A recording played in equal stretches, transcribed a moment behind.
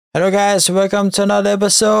Hello guys, welcome to another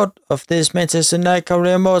episode of this Manchester United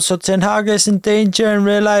career mode. So Ten Hag is in danger in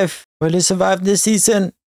real life. Will he survive this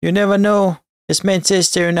season? You never know. It's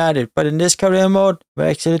Manchester United, but in this career mode, we're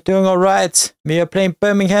actually doing alright. We are playing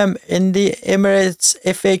Birmingham in the Emirates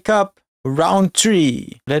FA Cup round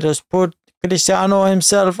 3. Let us put Cristiano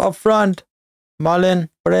himself up front. Marlon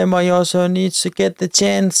Bremer, he also needs to get the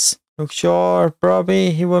chance. Look sure,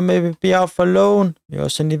 probably he will maybe be out for loan. We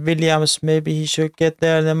also need Williams. Maybe he should get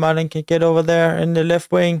there. Then Martin can get over there in the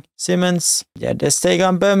left wing. Simmons. Yeah, let's take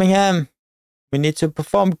on Birmingham. We need to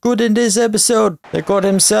perform good in this episode. The God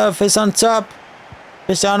himself is on top.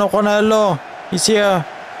 Cristiano Ronaldo. He's here.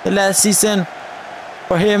 The last season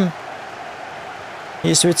for him.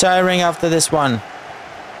 He's retiring after this one.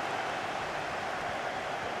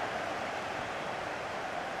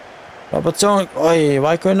 Robertson, oi,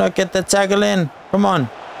 why could not get the tackle in? Come on.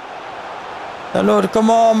 Dalot,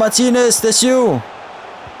 come on, Martinez, that's you.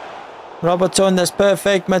 Robertson, that's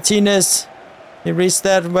perfect. Martinez, he reached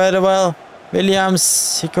that very well.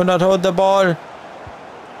 Williams, he could not hold the ball.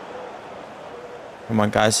 Come on,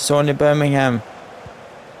 guys, it's only Birmingham.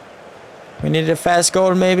 We need a fast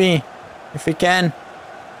goal, maybe, if we can.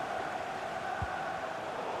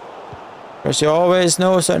 Because you always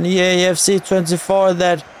know on EAFC 24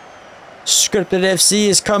 that scripted FC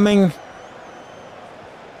is coming.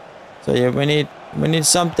 So yeah, we need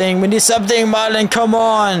something. We need something, Marlon, come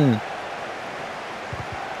on.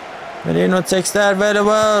 Mainoo takes that very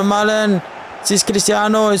well. Marlon sees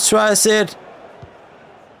Cristiano, he tries it.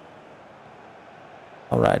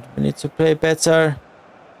 Alright, we need to play better.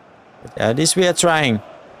 But yeah, at least we are trying.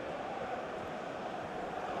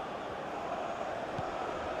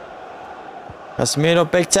 Casemiro,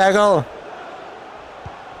 big tackle.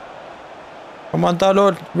 Come on,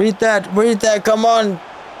 Dalot, read that, come on.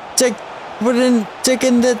 Take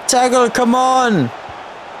in the tackle, come on.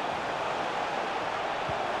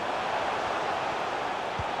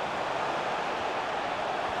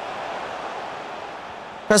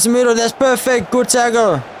 Casemiro, that's perfect, good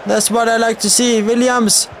tackle. That's what I like to see.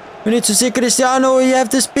 Williams, we need to see Cristiano, he have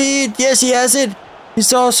the speed. Yes, he has it.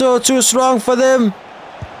 He's also too strong for them.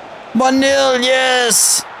 1-0,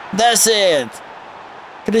 yes, that's it.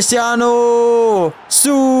 Cristiano!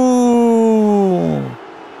 Su!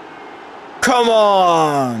 Come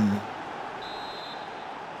on!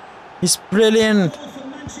 He's brilliant. For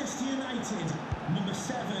Manchester United, number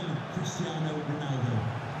 7, Cristiano Ronaldo.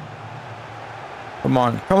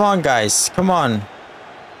 Come on, guys, come on.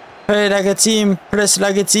 Play like a team, press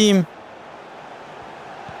like a team,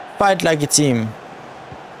 fight like a team.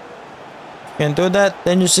 If you can do that,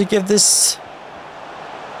 then you should give this.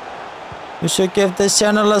 You should give this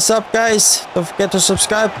channel a sub, guys. Don't forget to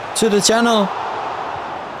subscribe to the channel.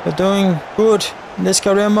 We're doing good in this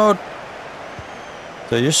career mode,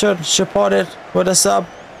 so you should support it with a sub.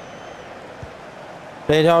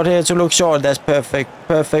 Play it out here to look short. That's perfect.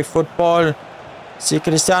 Perfect football. See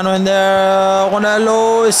Cristiano in there.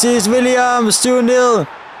 Ronaldo sees Williams. 2-0.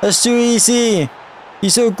 That's too easy.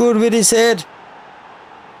 He's so good with his head.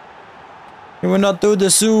 He will not do the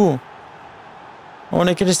Su.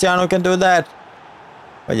 Only Cristiano can do that.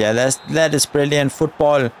 But yeah, that is brilliant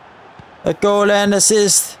football. A goal and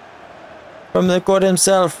assist from the God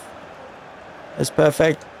himself. That's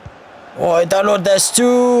perfect. Oh, Dalot, that's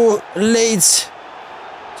too late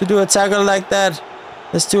to do a tackle like that.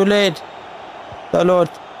 That's too late. Dalot.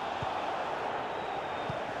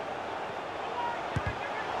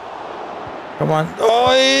 Come on.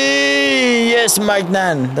 Oh, yes,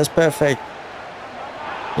 Magnan. That's perfect.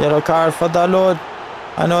 Yellow card for Dalot.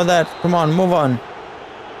 I know that. Come on, move on.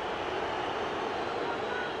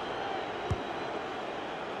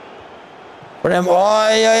 For him.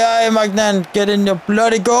 Oi, Magnan. Get in your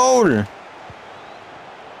bloody goal.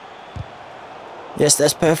 Yes,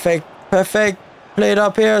 that's perfect. Perfect. Played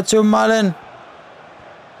up here to Marlon.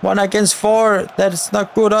 1 against 4. That's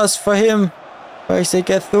not good us for him. But they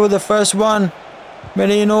get through the first one.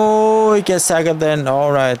 Mainoo, he gets tackled then.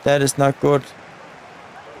 Alright, that is not good.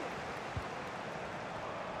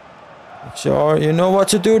 Sure, you know what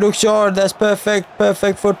to do, look sure. That's perfect,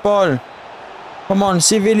 perfect football. Come on,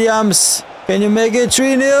 see Williams. Can you make it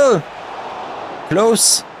 3-0?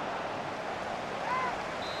 Close.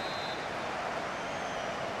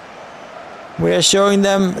 We are showing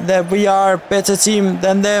them that we are a better team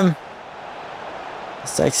than them.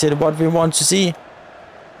 That's actually what we want to see.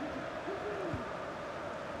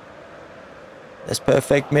 That's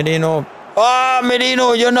perfect, Mainoo. Oh,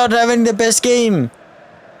 Mainoo, you're not having the best game.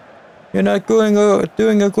 You're not doing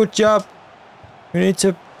a good job. You need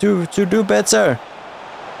to do better.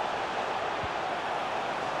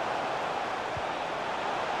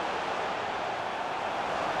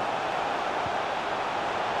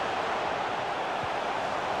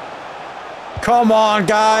 Come on,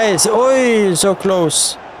 guys. Oi, so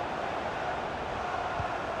close.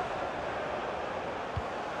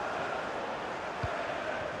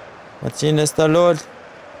 Martinez, Dalot.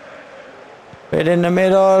 Right in the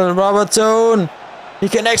middle. Robertson. He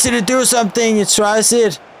can actually do something. He tries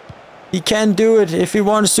it. He can do it if he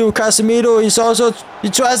wants to. Casemiro, he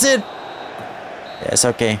tries it. Yes,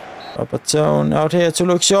 okay. Robertson out here to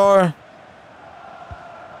look sure.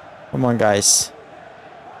 Come on, guys.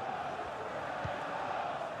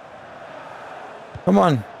 Come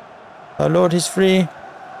on. Dalot, he's free.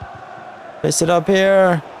 Place it up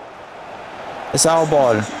here. It's our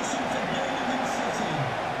ball.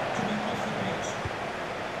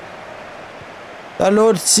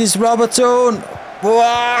 Dalot sees Robertson.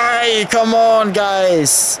 Why? Come on,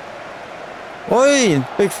 guys. Oi,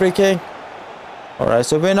 big free kick. Alright,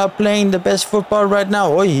 so we're not playing the best football right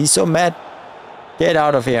now. Oi, he's so mad. Get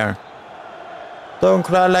out of here. Don't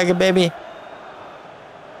cry like a baby.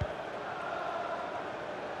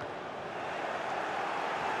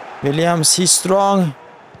 Williams, he's strong.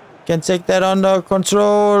 Can take that under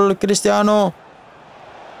control. Cristiano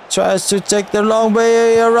tries to take the long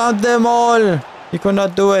way around them all. He could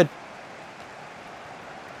not do it.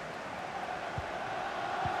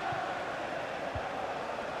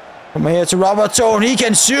 Come here to Robertson. He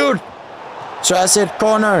can shoot. Tries it,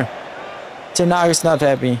 corner. Ten Hag is not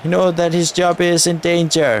happy. He knows that his job is in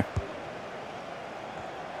danger.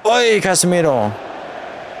 Oi, Casemiro.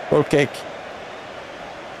 Goal kick.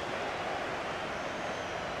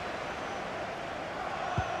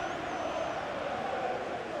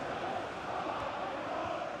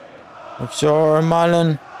 Sure,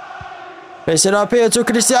 Marlon. Place it up here to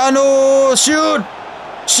Cristiano. Shoot!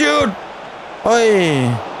 Shoot!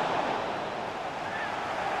 Oi!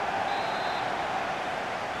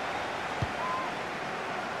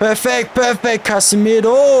 Perfect, perfect,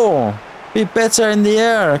 Casemiro. Be better in the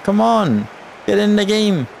air. Come on. Get in the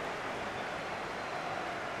game.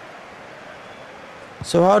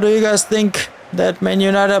 So how do you guys think that Man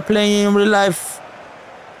United are playing in real life?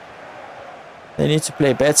 They need to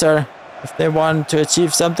play better if they want to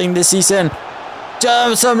achieve something this season.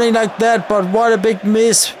 Just something like that, but what a big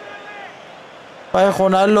miss by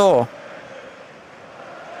Ronaldo.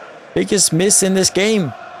 Biggest miss in this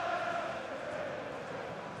game.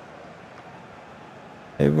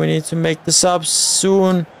 Maybe we need to make the subs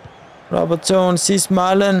soon. Robertson sees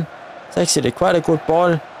Marlon. It's actually quite a good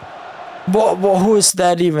ball. Who is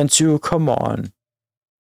that even to? Come on.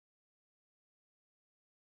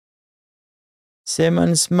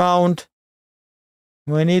 Simmons, Mount.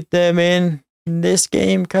 We need them in this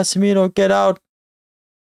game. Casemiro, get out.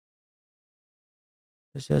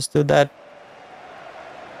 Let's just do that.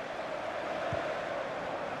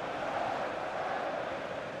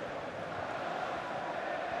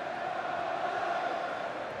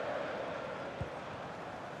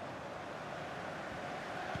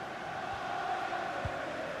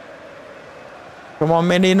 Come on,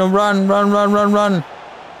 Mainoo, run, run, run, run, run.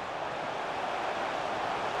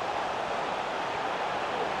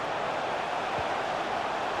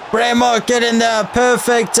 Bremer, get in there.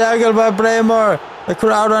 Perfect tackle by Bremer. The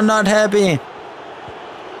crowd are not happy.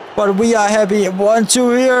 But we are happy.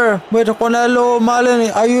 1-2 here with Ronaldo.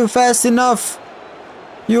 Marlon, are you fast enough?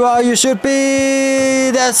 You are, you should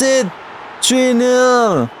be. That's it.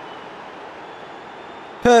 3-0.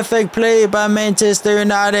 Perfect play by Manchester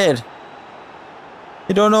United.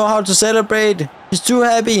 He don't know how to celebrate. He's too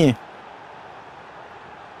happy.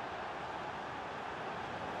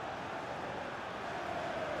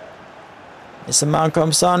 This amount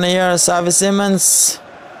comes on here. Xavi Simmons.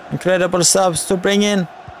 Incredible subs to bring in.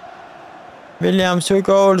 Williams, 2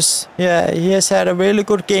 goals. Yeah, he has had a really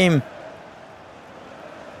good game.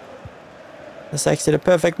 That's actually the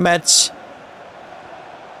perfect match.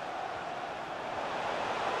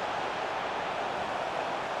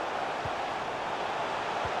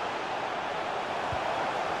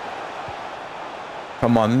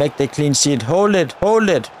 Come on, make the clean sheet. Hold it, hold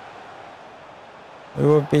it. It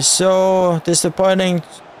would be so disappointing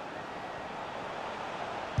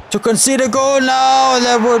to concede a goal now.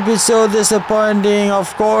 That would be so disappointing.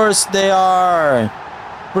 Of course they are.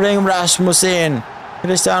 Bring Rasmus in.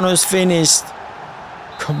 Cristiano is finished.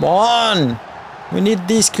 Come on. We need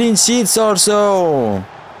these clean sheets also.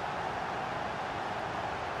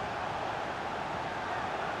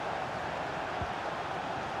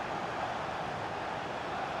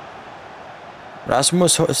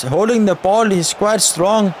 Rasmus is holding the ball. He's quite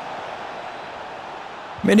strong.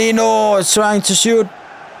 Mainoo is trying to shoot.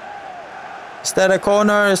 Is that a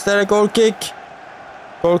corner? Is that a goal kick?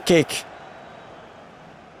 Goal kick.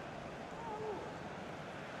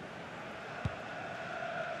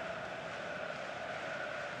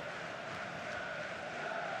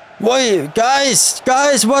 Wait, guys,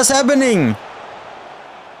 what's happening?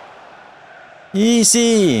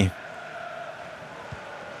 Easy.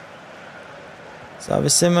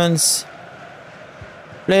 Xavi Simons.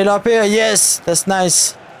 Play it up here. Yes, that's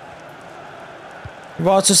nice. We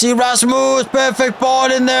want to see Rasmus. Perfect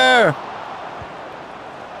ball in there.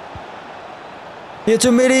 Here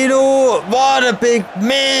to Mainoo. What a big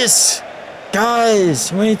miss.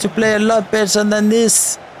 Guys, we need to play a lot better than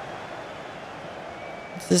this.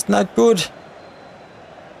 This is not good.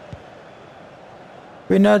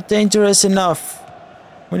 We're not dangerous enough.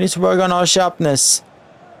 We need to work on our sharpness.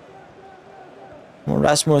 Come on,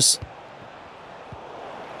 Rasmus.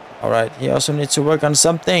 Alright, he also needs to work on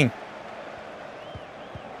something.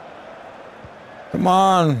 Come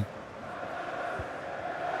on.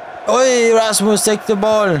 Oi, Rasmus, take the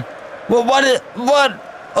ball. What?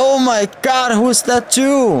 Oh my god, who's that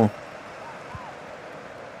too?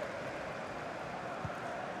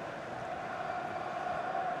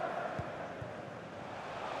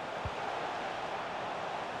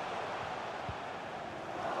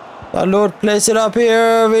 Dalot, place it up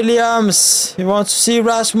here, Williams. He wants to see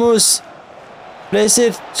Rasmus. Place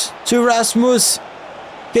it to Rasmus.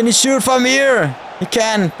 Can he shoot from here? He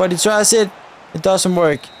can, but he tries it. It doesn't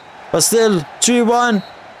work. But still, 3-1.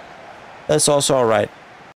 That's also alright.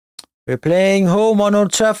 We're playing home on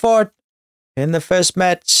Old Trafford. In the first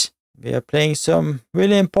match, we are playing some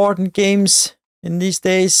really important games in these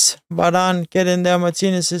days. Varane, get in there.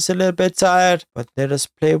 Martinez is a little bit tired. But let us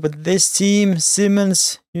play with this team.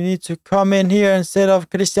 Simons, you need to come in here instead of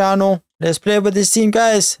Cristiano. Let's play with this team,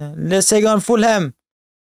 guys. Let's take on Fulham.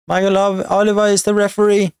 Michael Oliver is the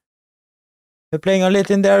referee. We're playing on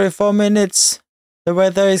legendary 4 minutes. The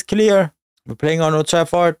weather is clear. We're playing on Old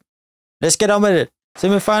Trafford. Let's get on with it.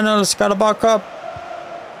 Semi-finals, Carabao Cup.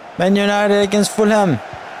 Man United against Fulham.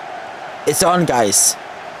 It's on, guys.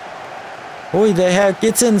 Oh, they have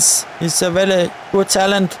Gittins. He's a very good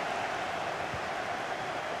talent.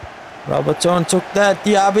 Robertson took that.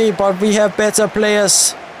 Diaby, but we have better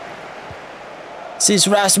players. Sees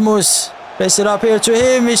Rasmus. Place it up here to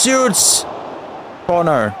him. He shoots.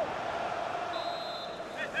 Corner.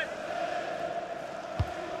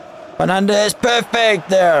 Fernandes, perfect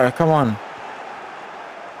there. Come on.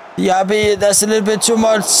 Diaby, that's a little bit too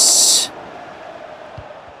much.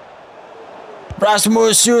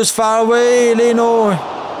 Rasmus shoots far away. Leno.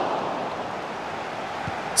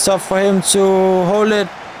 It's tough for him to hold it,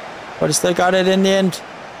 but he still got it in the end.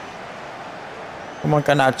 Come on,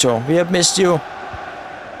 Garnacho. We have missed you.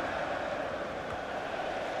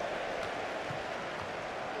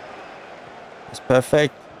 It's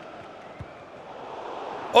perfect.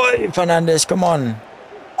 Oi, Fernandes, come on.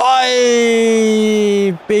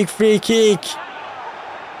 Oi! Big free kick.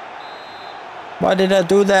 Why did I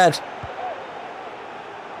do that?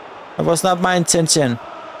 That was not my intention.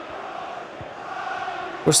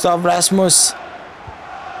 Gustav Rasmus.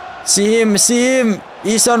 See him, see him.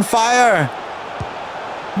 He's on fire.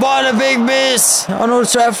 What a big miss on Old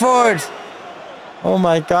Trafford. Oh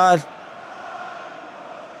my god.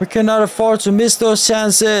 We cannot afford to miss those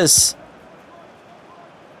chances.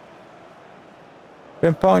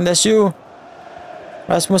 Frimpong, that's you.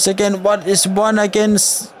 Rasmus again. What is one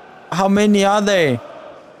against? How many are they?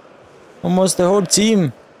 Almost the whole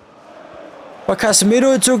team. But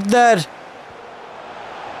Casemiro took that.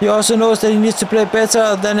 He also knows that he needs to play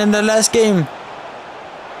better than in the last game.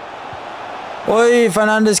 Oi,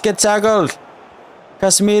 Fernandes get tackled.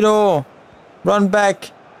 Casemiro, run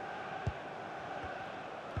back.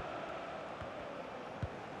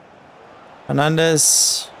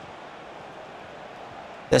 Fernandes.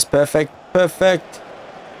 That's perfect. Perfect.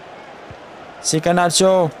 See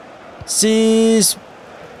Garnacho. Sees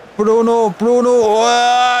Bruno.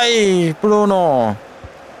 Oi, Bruno.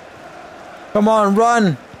 Come on,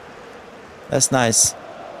 run. That's nice.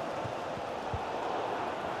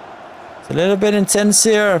 It's a little bit intense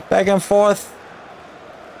here. Back and forth.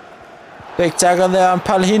 Big tackle there on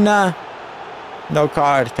Palhinha. No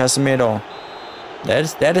card, Casemiro.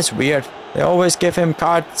 That is weird. They always give him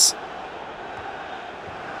cards.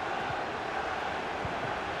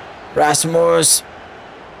 Rasmus.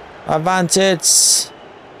 Advantage.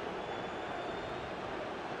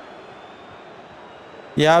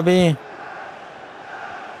 Diaby.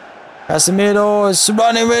 Casemiro is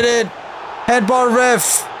running with it. Headball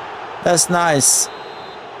ref. That's nice.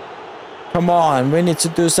 Come on, we need to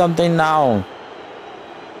do something now.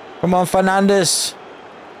 Come on, Fernandes.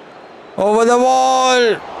 Over the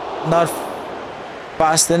wall. Not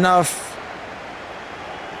fast enough.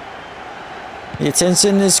 The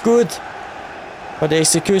attention is good, but the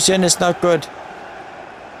execution is not good.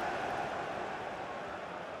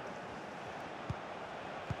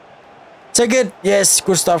 Take it. Yes,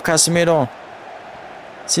 good stuff, Casemiro.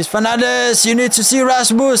 This is Fernandes. You need to see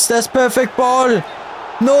Rasmus. That's perfect ball.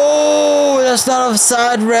 No, that's not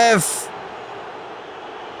offside, ref.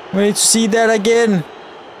 We need to see that again.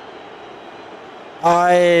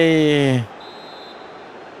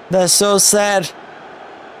 That's so sad.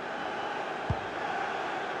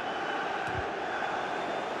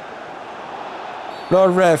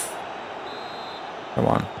 Lord ref. Come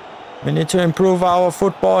on. We need to improve our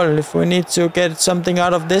football if we need to get something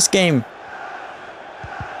out of this game.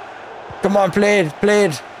 Come on, play it, play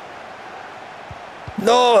it.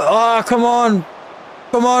 No, oh, come on.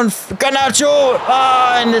 Come on, Garnacho.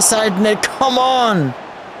 Ah, in the side net, come on.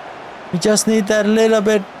 We just need that little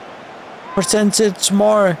bit percentage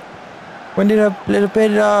more. We need a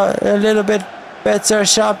little bit better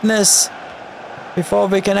sharpness before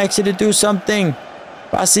we can actually do something.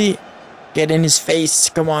 Basi, get in his face,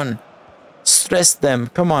 come on. Stress them,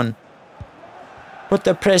 come on. Put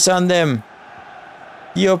the pressure on them.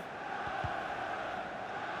 Yup.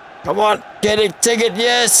 Come on, get it, take it,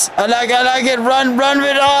 yes. I like it, run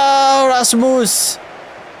with, oh, Rasmus.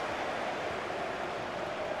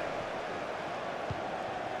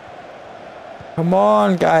 Come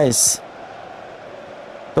on, guys.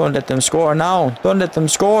 Don't let them score now. Don't let them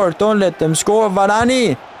score. Don't let them score,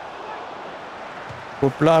 Varane.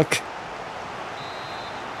 Good block.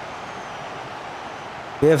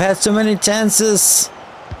 We have had so many chances,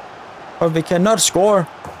 but we cannot score.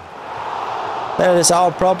 That is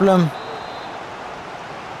our problem.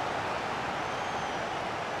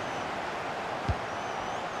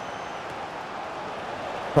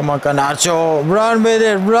 Come on, Garnacho. Run with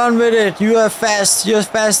it. Run with it. You are fast. You're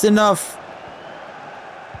fast enough.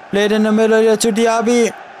 Play it in the middle here to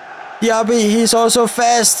Diaby. Diaby, he's also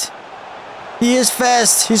fast. He is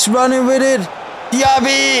fast. He's running with it.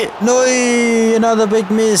 Diaby. No, another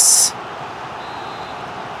big miss.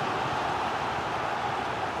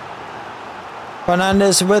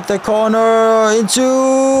 Fernandes with the corner into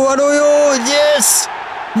Arroyo. Yes!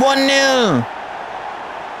 1-0.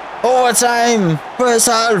 Overtime. First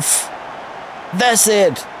half. That's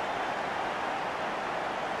it.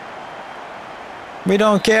 We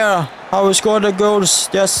don't care how we score the goals.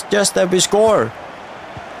 Just that we score.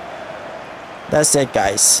 That's it,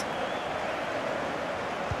 guys.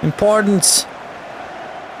 Important.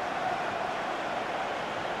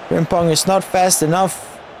 Frimpong is not fast enough.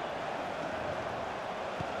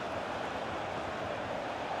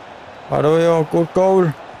 Arroyo, good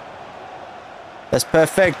goal. That's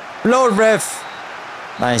perfect. Blow ref.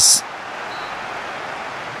 Nice.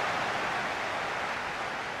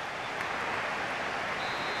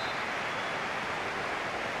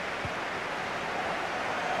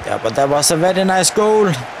 Yeah, but that was a very nice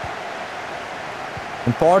goal.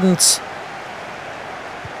 Important.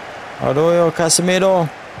 Arroyo, Casemiro.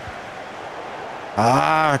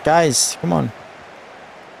 Ah, guys, come on.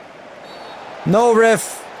 No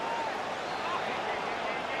ref.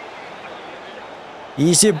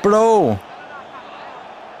 Easy blow.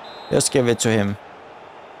 Just give it to him.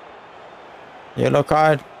 Yellow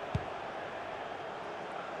card.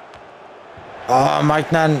 Oh,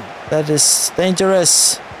 Magnan, that is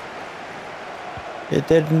dangerous. It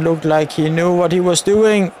didn't look like he knew what he was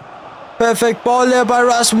doing. Perfect ball there by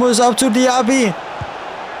Rasmus up to Diaby.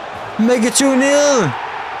 Make it 2-0.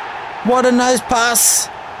 What a nice pass.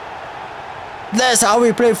 That's how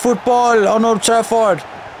we play football on Old Trafford.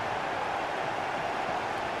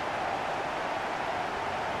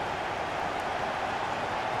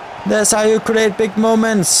 That's how you create big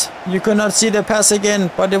moments. You could not see the pass again,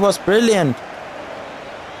 but it was brilliant.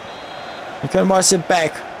 You can watch it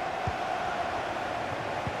back.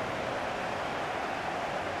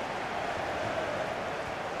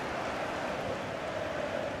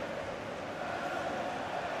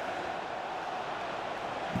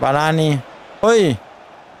 Varane. Oi!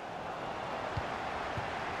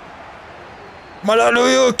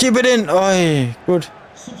 Malaluyo, keep it in. Oi, good.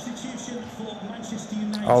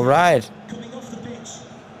 All right.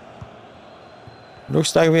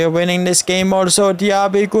 Looks like we are winning this game also.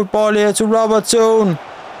 Diaby, good ball here to Robertson.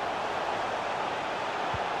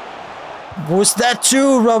 Who's that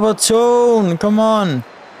too? Robertson, come on.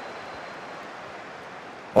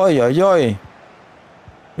 Oi, oi, oi.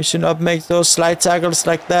 We should not make those slide tackles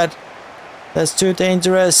like that. That's too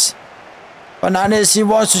dangerous. Fernandes, he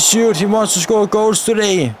wants to shoot. He wants to score goals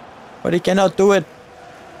today. But he cannot do it.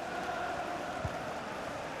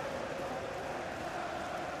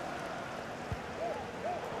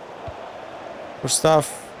 Good stuff.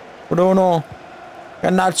 Bruno.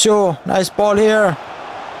 Garnacho. Nice ball here.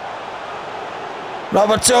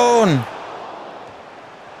 Robertson.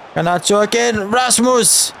 Garnacho again.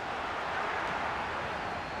 Rasmus.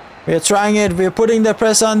 We're trying it. We're putting the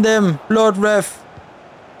press on them. Lord ref.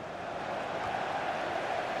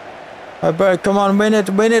 Højlund, come on, win it,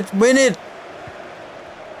 win it, win it.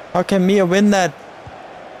 How can Mia win that?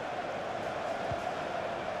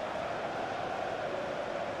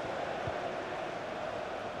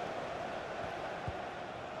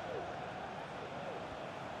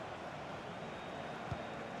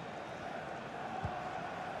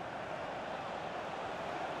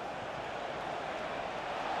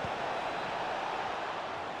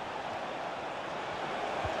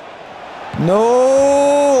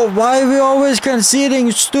 No! Why are we always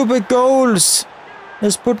conceding stupid goals?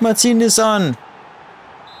 Let's put Martinez on.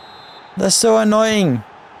 That's so annoying.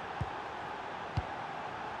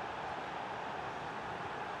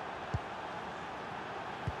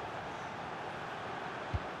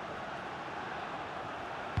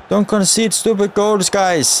 Don't concede stupid goals,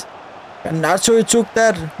 guys. Garnacho, he took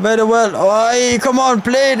that very well. Oh, come on,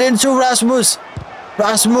 play it into Rasmus.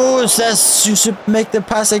 Rasmus, you should make the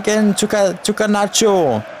pass again to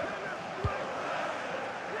Garnacho.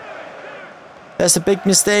 That's a big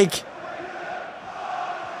mistake.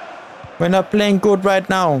 We're not playing good right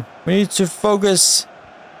now. We need to focus.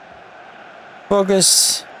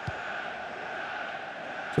 Focus.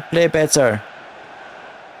 To play better.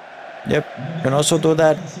 Yep, can also do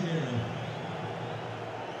that.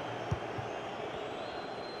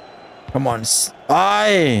 Come on.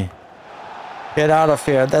 Aye! Get out of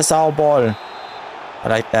here. That's our ball. I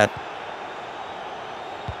like that.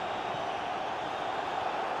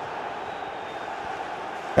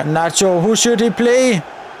 Garnacho, who should he play?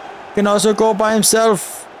 Can also go by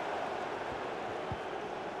himself.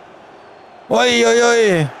 Oi, oi,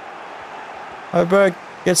 oi. Højlund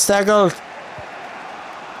gets tackled.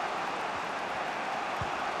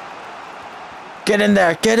 Get in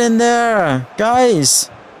there. Get in there. Guys.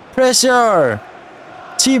 Pressure.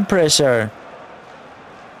 Team pressure.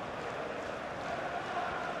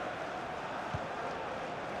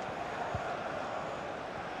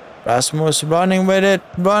 Rasmus running with it,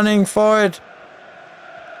 running for it.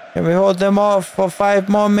 Can we hold them off for 5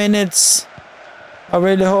 more minutes? I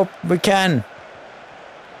really hope we can.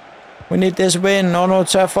 We need this win on Old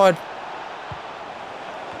Trafford.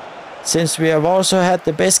 Since we have also had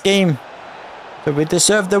the best game, so we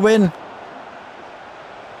deserve the win.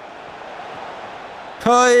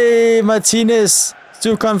 Hey, Martinez,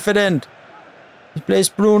 too confident. He plays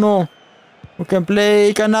Bruno. We can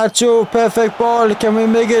play Garnacho, perfect ball. Can we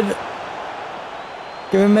make it?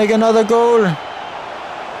 Can we make another goal?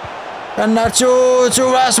 Garnacho to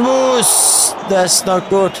Rasmus. That's not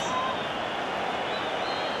good.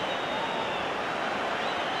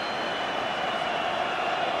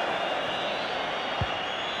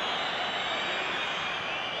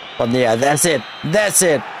 But yeah, that's it. That's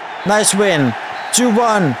it. Nice win.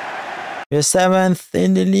 2-1. We're 7th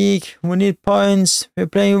in the league. We need points. We're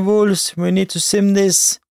playing Wolves. We need to sim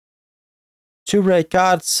this. 2 red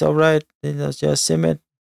cards. Alright, let's just sim it.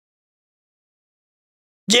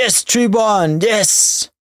 Yes, 3-1. Yes!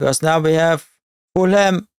 Because now we have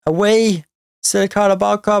Fulham away. Still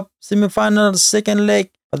Carabao Cup semi-final, second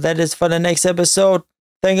leg. But that is for the next episode.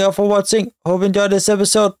 Thank you all for watching. Hope you enjoyed this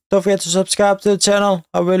episode. Don't forget to subscribe to the channel.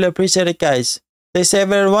 I really appreciate it, guys. Stay safe,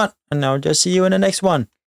 everyone. And I'll just see you in the next one.